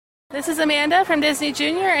This is Amanda from Disney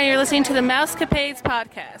Junior, and you're listening to the Mousecapades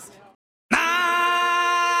podcast.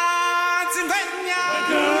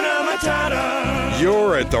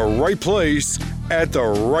 You're at the right place at the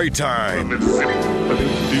right time.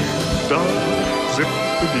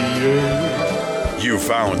 You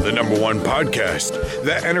found the #1 podcast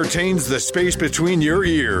that entertains the space between your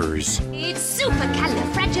ears. It's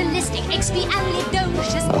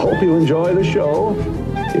supercalifragilisticexpialidocious. I hope you enjoy the show.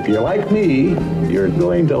 If you're like me, you're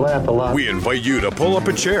going to laugh a lot. We invite you to pull up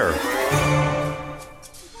a chair.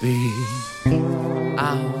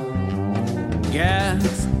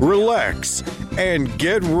 Relax and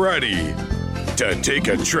get ready to take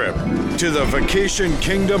a trip to the vacation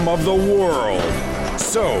kingdom of the world.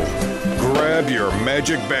 So, grab your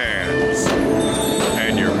magic bands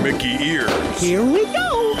and your Mickey ears. Here we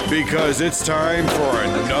go. Because it's time for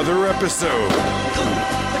another episode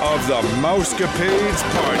of the Mousecapades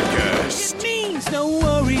podcast. It means no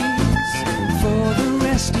worries for the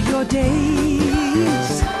rest of your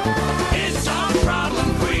days. It's our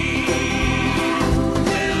problem-free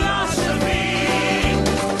philosophy.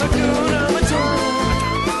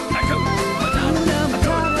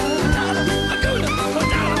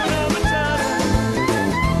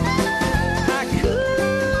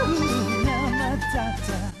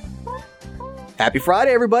 Happy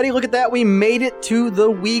Friday, everybody. Look at that. We made it to the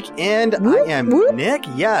weekend. Whoop, I am whoop. Nick.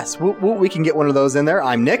 Yes. Whoop, whoop. We can get one of those in there.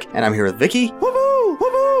 I'm Nick, and I'm here with Vicky. Woo-hoo,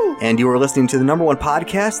 woo-hoo. And you are listening to the #1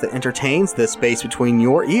 podcast that entertains the space between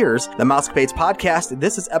your ears, the Mousecapades podcast.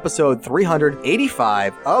 This is episode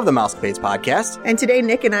 385 of the Mousecapades podcast. And today,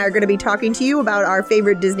 Nick and I are going to be talking to you about our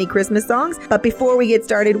favorite Disney Christmas songs. But before we get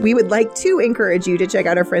started, we would like to encourage you to check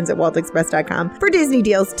out our friends at WaltExpress.com for Disney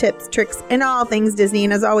deals, tips, tricks, and all things Disney.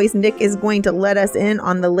 And as always, Nick is going to let us in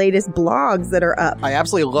on the latest blogs that are up. I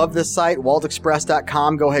absolutely love this site,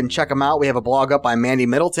 WaltExpress.com. Go ahead and check them out. We have a blog up by Mandy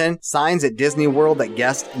Middleton. Signs at Disney World that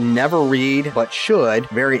guests never read, but should.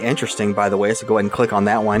 Very interesting, by the way, so go ahead and click on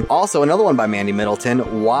that one. Also, another one by Mandy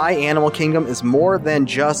Middleton, Why Animal Kingdom is more than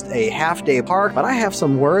just a half-day park, but I have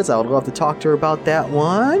some words. I would love to talk to her about that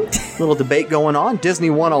one. Little debate going on. Disney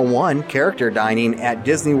 101, Character Dining at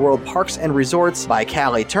Disney World Parks and Resorts by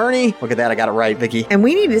Callie Turney. Look at that, I got it right, Vicky. And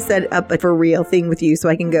we need to set up a for real thing with you so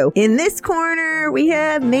I can go. In this corner, we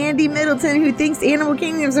have Mandy Middleton, who thinks Animal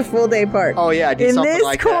Kingdom is a full day park. Oh yeah, do In something this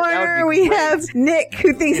like that. That would corner, be we great. have Nick,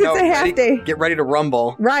 who thinks You know, it's a half day. Get ready to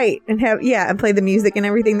rumble. Right. And play the music and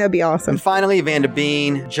everything. That'd be awesome. And finally, Vanda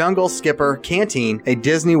Bean, Jungle Skipper Canteen, a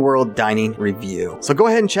Disney World dining review. So go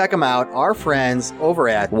ahead and check them out, our friends over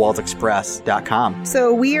at WaltExpress.com.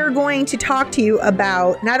 So we are going to talk to you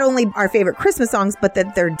about not only our favorite Christmas songs, but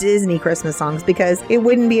that they're Disney Christmas songs, because it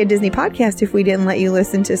wouldn't be a Disney podcast if we didn't let you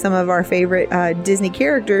listen to some of our favorite Disney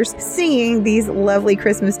characters singing these lovely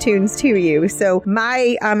Christmas tunes to you. So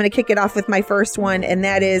I'm going to kick it off with my first one, and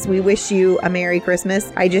that is We Wish You a Merry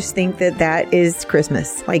Christmas. I just think that is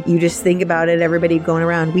Christmas. Like, you just think about it, everybody going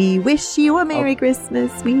around, we wish you a Merry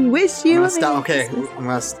Christmas. We wish you a Merry Christmas. I'm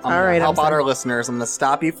going to All right, help I'm out sorry. our listeners. I'm going to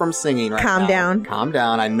stop you from singing right Calm now. down. Calm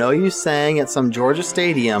down. I know you sang at some Georgia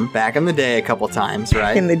Stadium back in the day a couple times,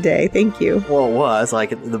 right? In the day. Thank you. Well, it was like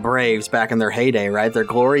the Braves back in their heyday, right? Their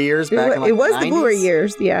glory years back in like It was the the 90s? glory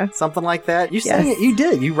years, yeah. Something like that. You Yes. sang it. You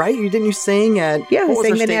did. You right? You didn't. You sang at Yeah, I what was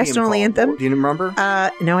sang their the stadium national called? anthem. Do you remember?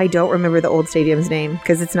 No, I don't remember the old stadium's name,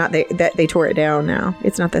 because it's not that they tore it down now.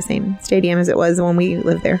 It's not the same stadium as it was when we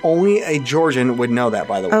lived there. Only a Georgian would know that,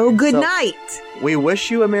 by the way. Oh, good So, night. We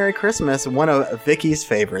Wish You a Merry Christmas, one of Vicky's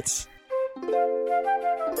favorites.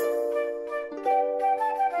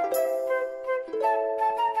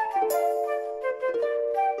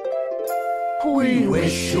 We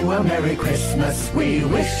wish you a Merry Christmas. We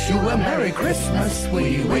wish you a Merry Christmas.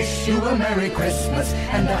 We wish you a Merry Christmas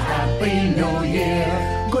and a Happy New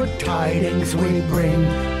Year. Good tidings we bring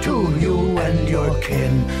to you and your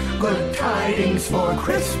kin. Good tidings for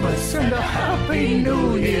Christmas and a Happy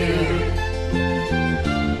New Year.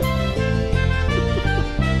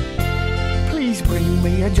 Please bring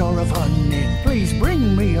me a jar of honey. Please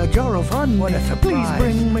bring me a jar of honey. What a surprise. Please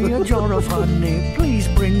bring me a jar of honey. Please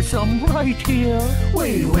bring some right here.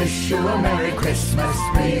 We wish you a Merry Christmas.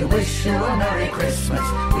 We wish you a Merry Christmas.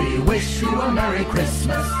 We wish you a Merry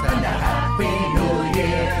Christmas and a Happy New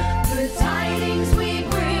Year. Good tidings we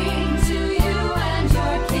bring to you and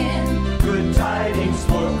your kin. Good tidings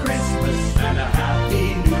for Christmas and a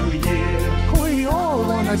Happy New Year. We all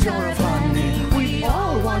want a jar of honey. We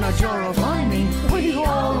all want a jar of honey. We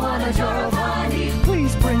all want a jar of honey.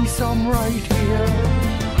 Please bring some right here.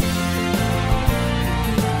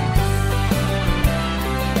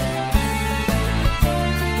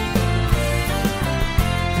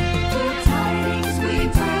 Good tidings we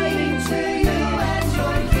bring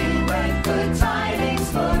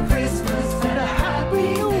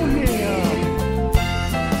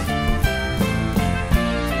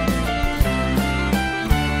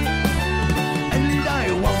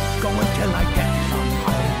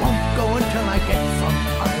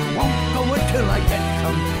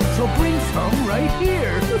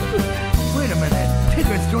here. Wait a minute.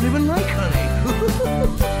 Piglets don't even like honey.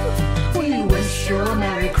 We wish you a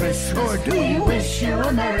Merry Christmas. Or do we wish you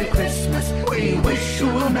a Merry Christmas? We wish you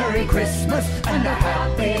a Merry Christmas and a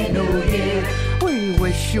Happy New Year. We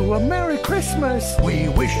wish you a Merry Christmas. We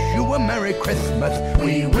wish you a Merry Christmas.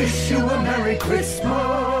 We wish you a Merry Christmas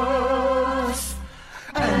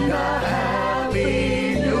and a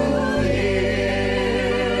Happy New Year.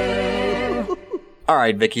 All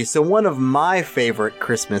right, Vicky. So one of my favorite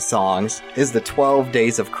Christmas songs is the 12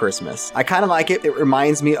 Days of Christmas. I kind of like it. It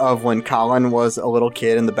reminds me of when Colin was a little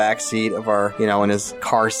kid in the back seat of our, in his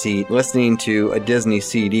car seat, listening to a Disney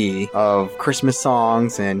CD of Christmas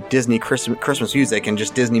songs and Disney Christmas music and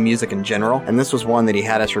just Disney music in general. And this was one that he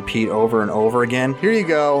had us repeat over and over again. Here you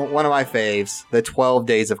go. One of my faves, the 12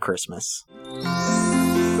 Days of Christmas.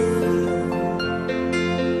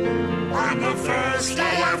 On the first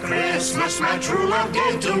day of Christmas, my true love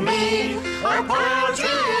gave to me a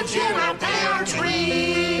partridge in a pear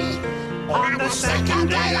tree. On the second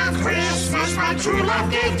day of Christmas, my true love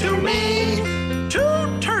gave to me 2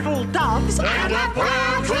 turtle doves and a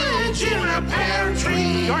partridge in a pear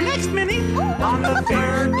tree. Your next, Minnie. On the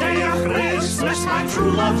third day of Christmas, my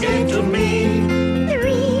true love gave to me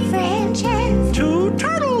 3 French hens, 2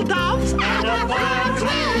 turtle doves and a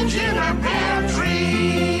partridge in a pear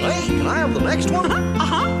tree. Hey, can I have the next one?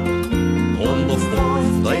 On the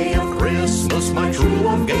fourth day of Christmas, my true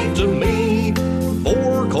love gave to me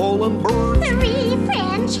 4 calling birds, 3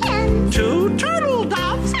 French hens, 2 turtle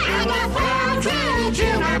doves and a partridge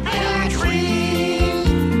in a pear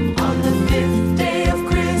tree. On the 5th day of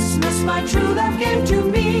Christmas, my true love gave to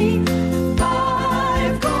me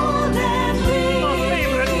 5 golden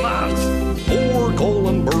rings, 4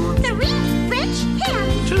 calling birds, 3 French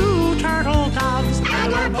hens, 2 turtle doves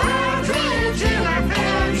and a partridge in a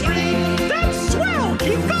pear tree. That's swell!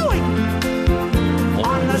 Keep going!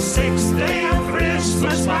 On the 6th day of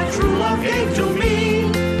Christmas, my true love gave to me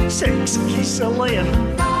 6 geese a-laying,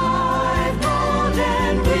 5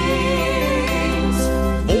 golden rings,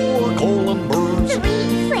 4 calling birds,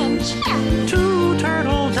 3 French hens, 2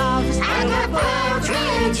 turtle doves and a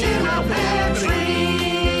partridge in a pear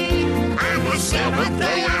tree. On the 7th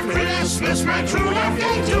day of Christmas, my true love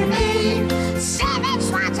gave to me 7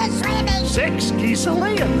 swans a swimming, 6 geese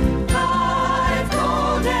a-laying, 5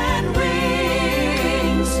 golden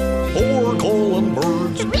rings, 4 calling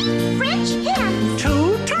birds, 3 French hens,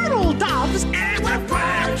 2 turtle doves and a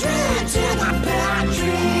partridge in a pear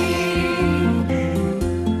tree.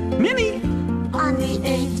 Minnie. On the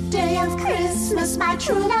 8th day of Christmas, my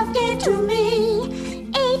true love gave to me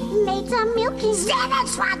 8 maids a milking, 7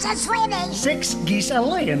 swans a swimming, 6 geese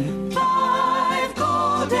a-laying, 5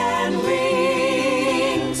 golden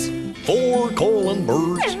rings, 4 calling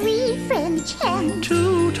birds, 3 French hens,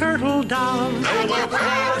 2 turtle doves and a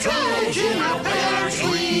partridge in a pear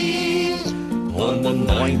tree. On the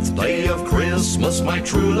 9th day of Christmas, my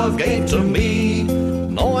true love gave to me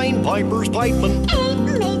 9 pipers piping, 8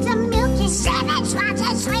 maids a milking, 7 swans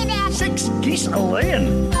a swimming, 6 geese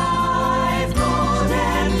a-laying, 5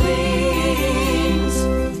 golden rings,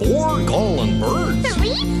 4 calling birds,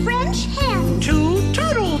 3 French hens, 2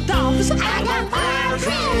 turtle doves and a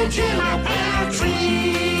partridge in a pear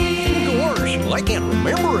tree. Gosh, I can't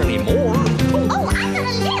remember anymore. Oh, I'm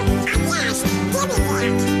gonna list. Yes, give me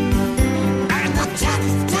that. On the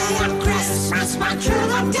 10th day of Christmas, my true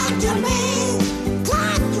love gave to me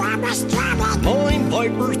 10 drummers drumming, 9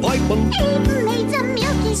 pipers piping, 8 maids a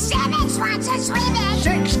milking, 7 swans a swimming,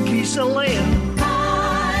 6 geese a-laying,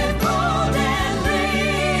 5 golden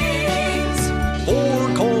rings,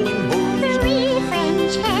 4 calling birds, 3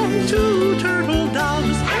 French hens, 2 turtle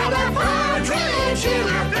doves and a partridge in a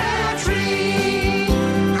pear tree.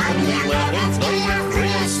 On the 11th day of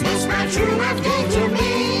Christmas, my true love gave to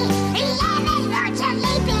me 11 birds a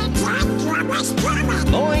leaping, 10 drummers drumming,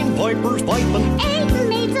 9 pipers piping, 8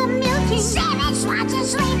 maids a milking, 7 swans a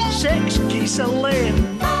swimming, 6 geese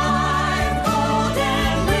a-laying, 5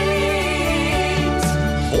 golden rings,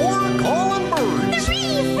 4 calling birds,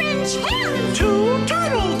 3 French hens, 2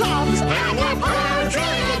 turtle doves and a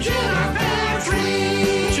partridge in a pear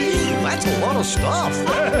tree. Gee, that's a lot of stuff.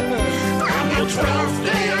 On the 12th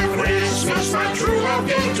day of Christmas, my true love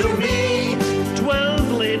gave to me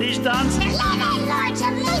 12 ladies dancing, 11 lords a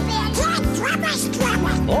leaping, 10 drummers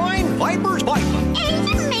drumming, 9 pipers piping,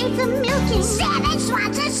 8 maids a milking, 7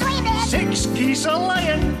 swans a swimming, 6 geese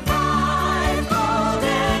a-laying, 5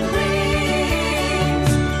 golden rings,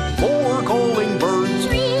 4 calling birds,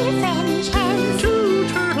 3 French hens, 2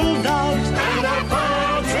 turtle doves and a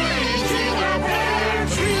partridge in a pear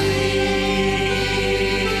tree.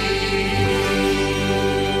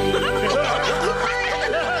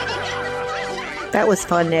 That was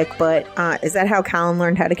fun, Nick, but is that how Colin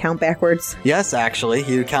learned how to count backwards? Yes, actually.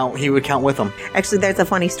 He would count with them. Actually, that's a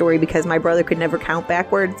funny story because my brother could never count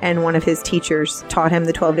backwards, and one of his teachers taught him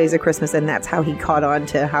the 12 days of Christmas, and that's how he caught on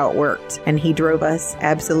to how it worked. And he drove us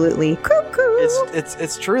absolutely cuckoo.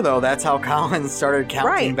 It's true, though. That's how Colin started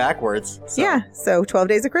counting backwards. So. Yeah, so 12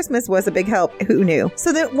 Days of Christmas was a big help. Who knew?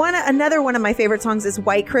 So another one of my favorite songs is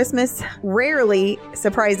White Christmas. Rarely,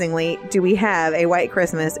 surprisingly, do we have a White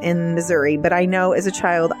Christmas in Missouri, but I know as a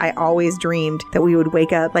child, I always dreamed that we would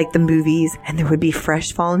wake up like the movies and there would be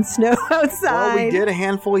fresh fallen snow outside. Well, we did a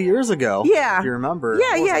handful of years ago. Yeah. If you remember.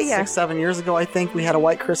 Yeah. 6, 7 years ago, I think we had a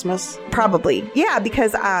White Christmas. Probably. Yeah,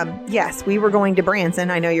 because, yes, we were going to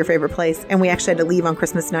Branson. I know your favorite place. And we actually had to leave on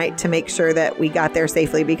Christmas night to make sure that we got there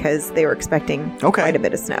safely because they were expecting quite a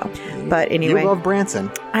bit of snow. But anyway. You love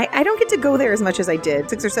Branson. I don't get to go there as much as I did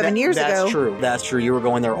 6 or 7 years ago. That's true. You were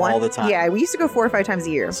going there all the time. Yeah, we used to go 4 or 5 times a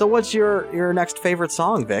year. So what's your next favorite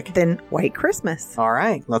song, Vic? Then White Christmas. All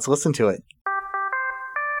right, let's listen to it.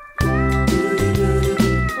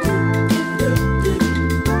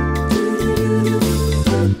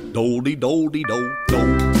 Doldy, doldy, do,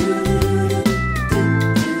 do.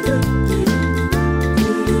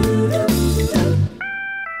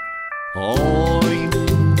 I'm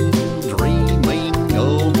dreaming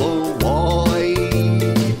of a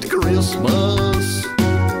white Christmas,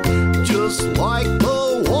 just like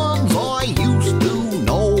the ones I used to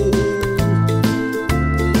know,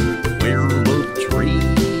 where the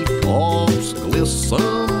treetops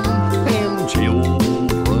glisten and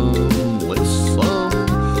children listen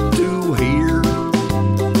to hear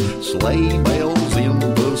sleigh bells in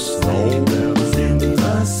the snow.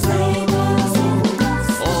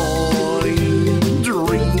 I'm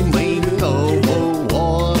dreaming of a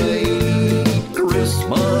white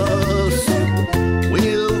Christmas,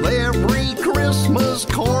 with every Christmas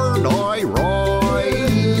card I write.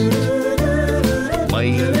 May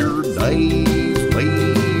your days be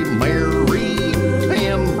merry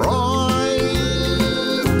and bright,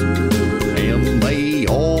 and may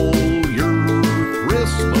all your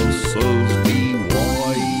Christmases be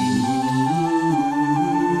white.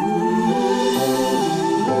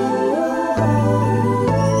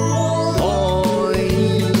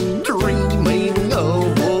 I'm dreaming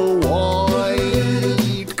of a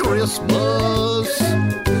white Christmas,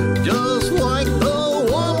 just like the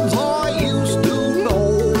ones I used to know,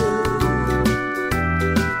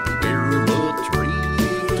 where the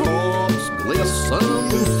treetops glisten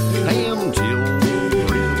and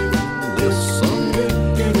children listen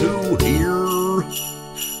to hear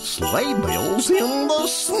sleigh bells in the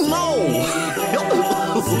snow. I'm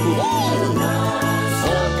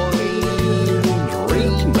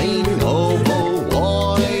dreaming of a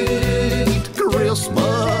white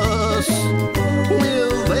Christmas,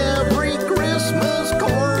 with every Christmas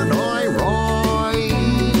card I write.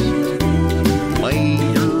 May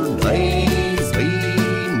your days be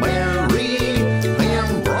merry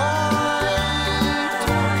and bright,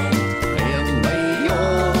 and may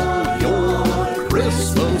all your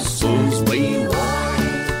Christmases be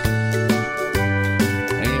white,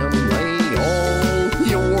 and may all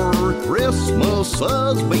your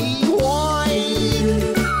Christmases be white.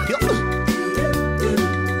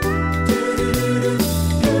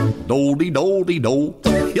 Doldy, doldy, do.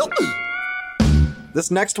 This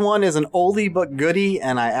next one is an oldie but goodie,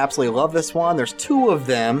 and I absolutely love this one. There's 2 of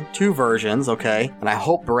them, 2 versions, okay? And I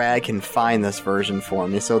hope Brad can find this version for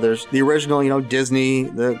me. So there's the original, Disney,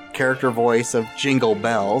 the character voice of Jingle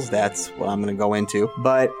Bells. That's what I'm going to go into.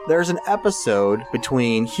 But there's an episode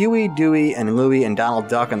between Huey, Dewey, and Louie and Donald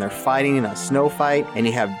Duck, and they're fighting in a snow fight, and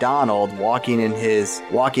you have Donald walking in his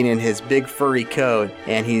big furry coat,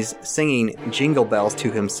 and he's singing Jingle Bells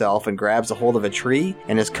to himself and grabs a hold of a tree,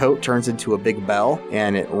 and his coat turns into a big bell,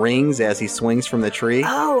 and it rings as he swings from the tree.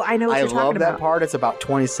 Oh, I know what you're talking about. I love that part. It's about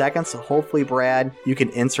 20 seconds, so hopefully, Brad, you can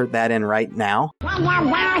insert that in right now.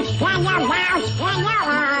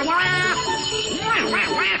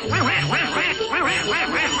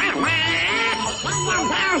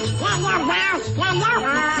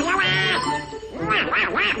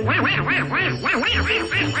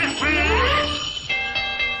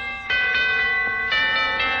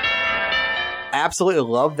 Absolutely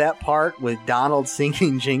love that part with Donald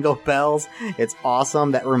singing Jingle Bells. It's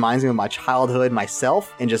awesome. That reminds me of my childhood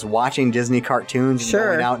myself and just watching Disney cartoons and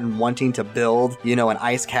going out and wanting to build, an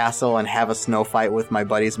ice castle and have a snow fight with my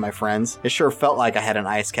buddies and my friends. It sure felt like I had an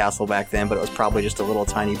ice castle back then, but it was probably just a little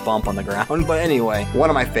tiny bump on the ground. But anyway, one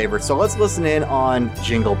of my favorites. So let's listen in on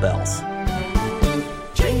Jingle Bells.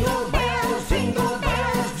 Jingle bells,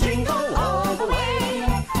 jingle all the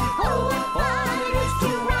way. Oh, what fun it is to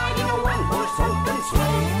ride in a one-horse open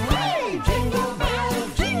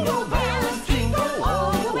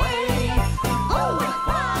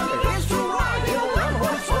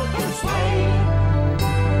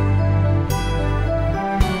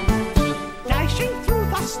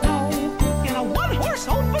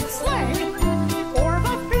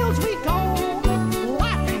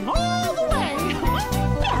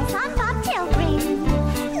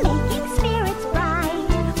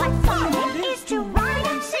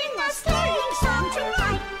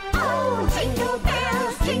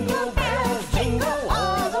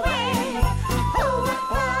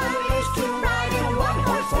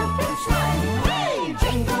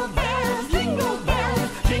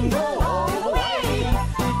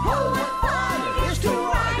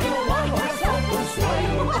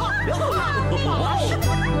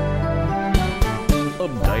A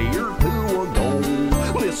day or two ago,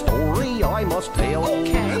 this story I must tell.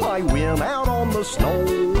 Okay. I went out on the snow,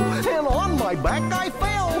 and on my back I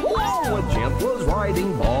fell. Whoa, a gent was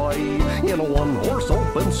riding by in a one-horse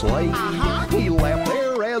open sleigh. He laughed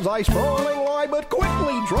there as I sprawling lie, but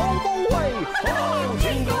quickly drove away. Oh,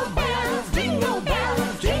 jingle bells,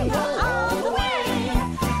 jingle all the way.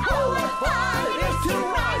 Oh, what fun it is to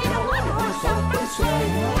ride in a one-horse open sleigh.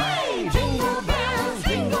 Hey, jingle bells,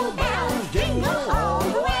 jingle all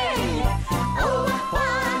the way. Oh, what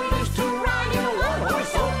fun it is to ride in a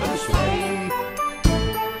one-horse open sleigh.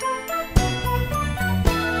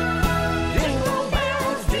 Jingle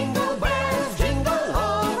bells, jingle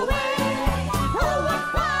all the way. Oh, what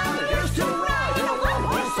fun it is to ride in a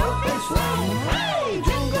one-horse open sleigh. Hey,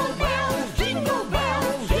 jingle bells, jingle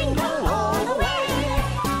all the way.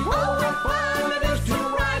 Oh, what fun it is to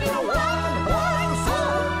ride in a one-horse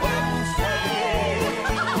open sleigh.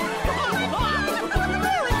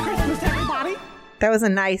 Merry Christmas, everybody. That was a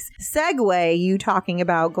nice segue, you talking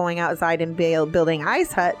about going outside and building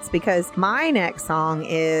ice huts, because my next song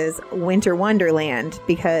is Winter Wonderland.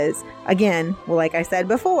 Because, again, well, like I said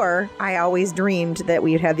before, I always dreamed that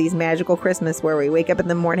we'd have these magical Christmas where we wake up in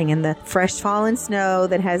the morning and the fresh fallen snow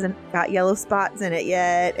that hasn't got yellow spots in it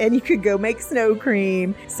yet, and you could go make snow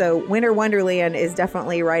cream. So Winter Wonderland is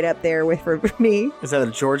definitely right up there with for me. Is that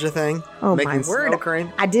a Georgia thing? Oh, Making my word. snow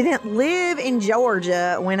cream? I didn't live in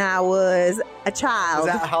Georgia when I was a child. Is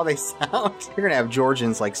that how they sound? You're gonna have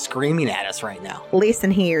Georgians like screaming at us right now.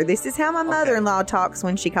 Listen here. This is how my mother-in-law talks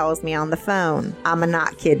when she calls me on the phone. I'm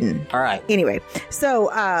not kidding. All right. Anyway,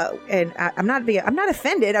 so and I'm not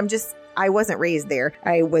offended. I wasn't raised there.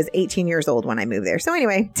 I was 18 years old when I moved there. So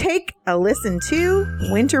anyway, take a listen to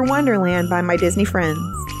Winter Wonderland by my Disney friends.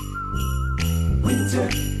 Winter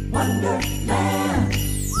Wonderland.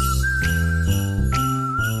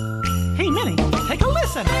 Hey, Minnie, take a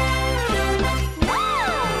listen.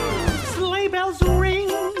 Sleigh bells ring.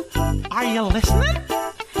 Are you listening?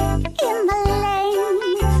 In the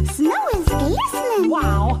lane, snow is glistening.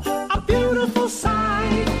 Wow, a beautiful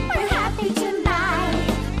sight. We're happy tonight,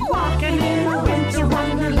 Walking in a winter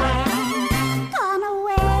wonderland. gone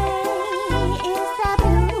away is the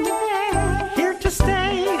bluebird. Here to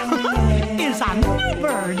stay is a new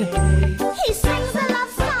bird. He sings a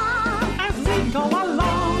love song As we go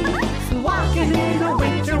along, walking in a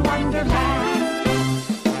winter wonderland.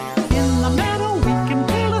 In the meadow we can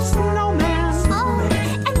build a snowman. Oh,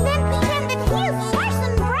 and then pretend that he is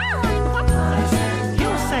Parson Brown.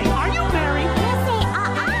 He'll say, "Are you married?" He'll say,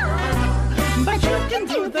 But you can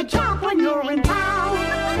do the job when you're in town.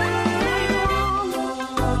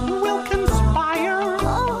 We'll conspire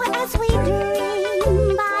Oh, as we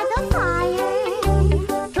dream by the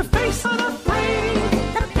fire, to face unafraid,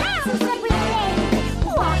 the plans that we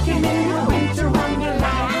made, walking in a winter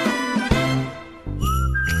wonderland.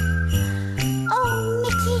 Oh,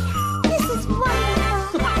 Mickey, this is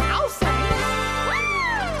wonderful. I'll say,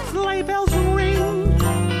 sleigh bells ring.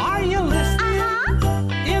 Are you listening?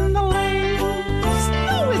 In the lane,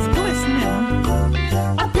 snow is glistening.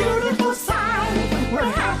 A beautiful sight.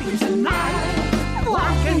 We're happy tonight,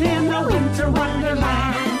 walking in a winter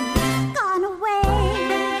wonderland. Gone away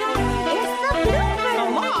is the So bluebird.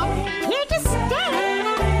 long. Here to stay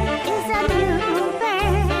is a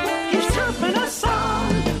bluebird. He's chirping a song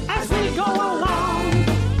as we go along,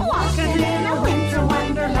 walking in a winter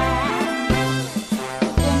wonderland.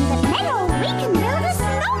 In the meadow, we can build a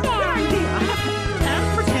snowman. And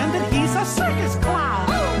pretend that he's a circus clown.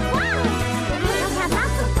 Oh, wow! We'll have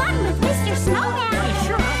lots of fun with Mr. Snowman.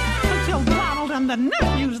 Sure, until Donald and the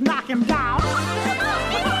nephews knock him down.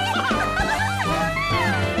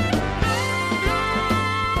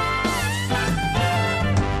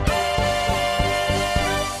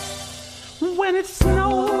 When it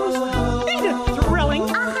snows, ain't it thrilling?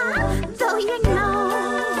 Though your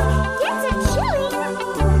nose gets a chilly,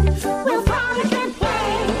 We'll frolic and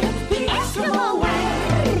play the Eskimo way,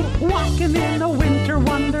 walking in a winter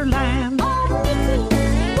wonderland. oh, Mickey,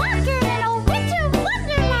 walking in a winter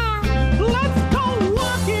wonderland. Let's go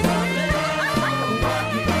walking.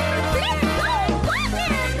 Let's go walking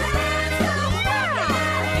in a winter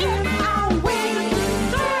wonderland.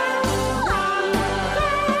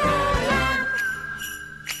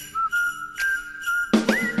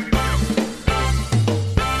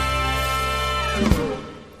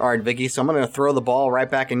 All right, Vicky, so I'm going to throw the ball right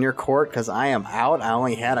back in your court because I am out. I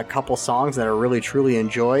only had a couple songs that I really, truly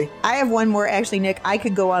enjoy. I have one more. Actually, Nick, I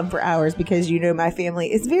could go on for hours because you know my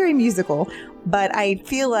family is very musical. But I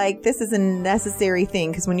feel like this is a necessary thing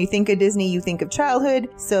because when you think of Disney, you think of childhood.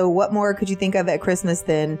 So what more could you think of at Christmas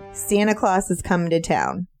than Santa Claus is coming to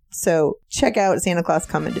town? So check out Santa Claus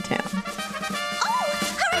Coming to Town.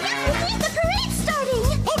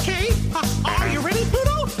 Okay, are you ready,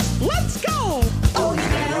 Pluto? Let's go! Oh, you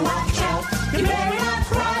better watch out. You better not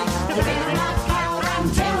cry. You better not pout.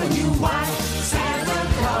 I'm telling you why. Santa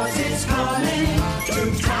Claus is coming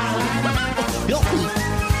to town.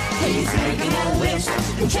 He's making a list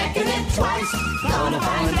and checking it twice. Gonna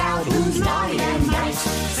find out who's naughty and nice.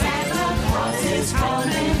 Santa Claus is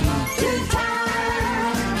coming to town.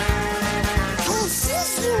 He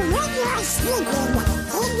sees you when you're sleeping. He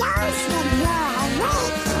knows when you're awake.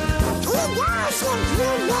 He knows if you've been buying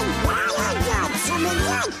goods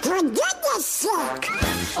and for goodness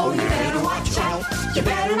sake. Oh, you better watch out. You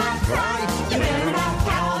better not cry. You better not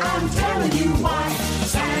pout. I'm telling you why.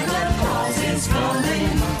 Santa Claus is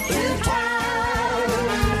coming to town.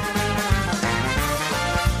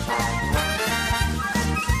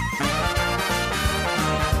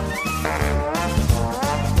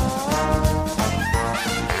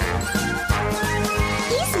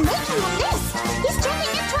 He's making a list. He's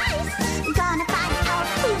checking it twice. Gonna find out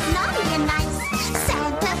who's naughty and nice.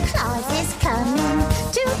 Santa Claus is coming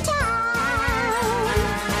to town.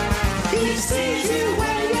 He sees you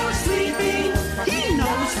when you're sleeping. He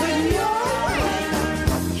knows when you're awake.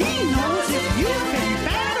 He knows if you've been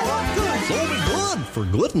bad or good. So be good, for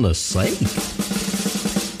goodness sake.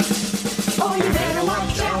 Oh, you better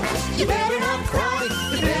watch out. You better not cry.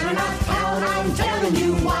 You better not pout. I'm telling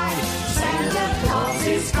you why. Santa Claus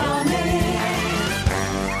is coming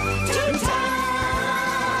to town.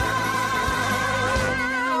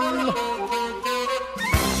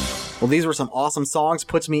 Well, these were some awesome songs.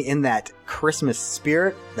 Puts me in that Christmas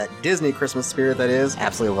spirit, that Disney Christmas spirit, that is.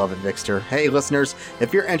 Absolutely love it, Vixter. Hey, listeners,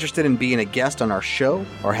 if you're interested in being a guest on our show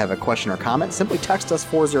or have a question or comment, simply text us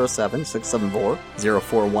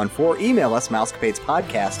 407-674-0414. Email us,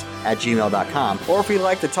 mousecapadespodcast@gmail.com. Or if you'd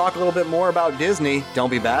like to talk a little bit more about Disney, don't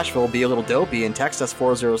be bashful, be a little dopey, and text us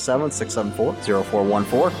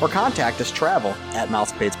 407-674-0414 or contact us,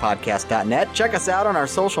 travel@mousecapadespodcast.net. Check us out on our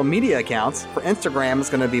social media accounts. For Instagram, it's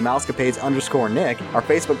going to be mousecapades_Nick. Our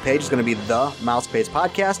Facebook page is going to be The Mousecapades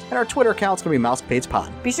Podcast, and our Twitter account is going to be Mousecapades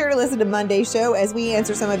Pod. Be sure to listen to Monday's show as we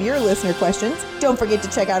answer some of your listener questions. Don't forget to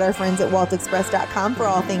check out our friends at waltexpress.com for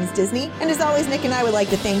all things Disney. And as always, Nick and I would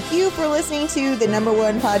like to thank you for listening to the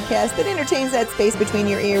 #1 podcast that entertains that space between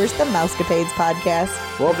your ears, the Mousecapades Podcast.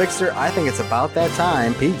 Well, Vixter, I think it's about that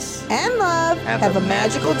time. Peace. And love. Have a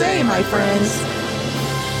magical day, my friends.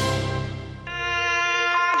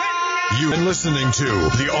 You've been listening to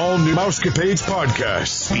the all-new Mousecapades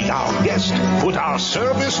Podcast. Be our guest. Put our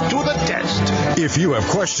service to the test. If you have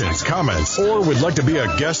questions, comments, or would like to be a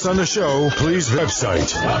guest on the show, please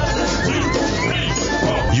website.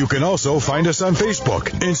 You can also find us on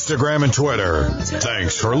Facebook, Instagram, and Twitter.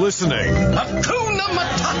 Thanks for listening. Hakuna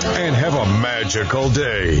Matata. And have a magical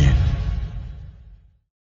day.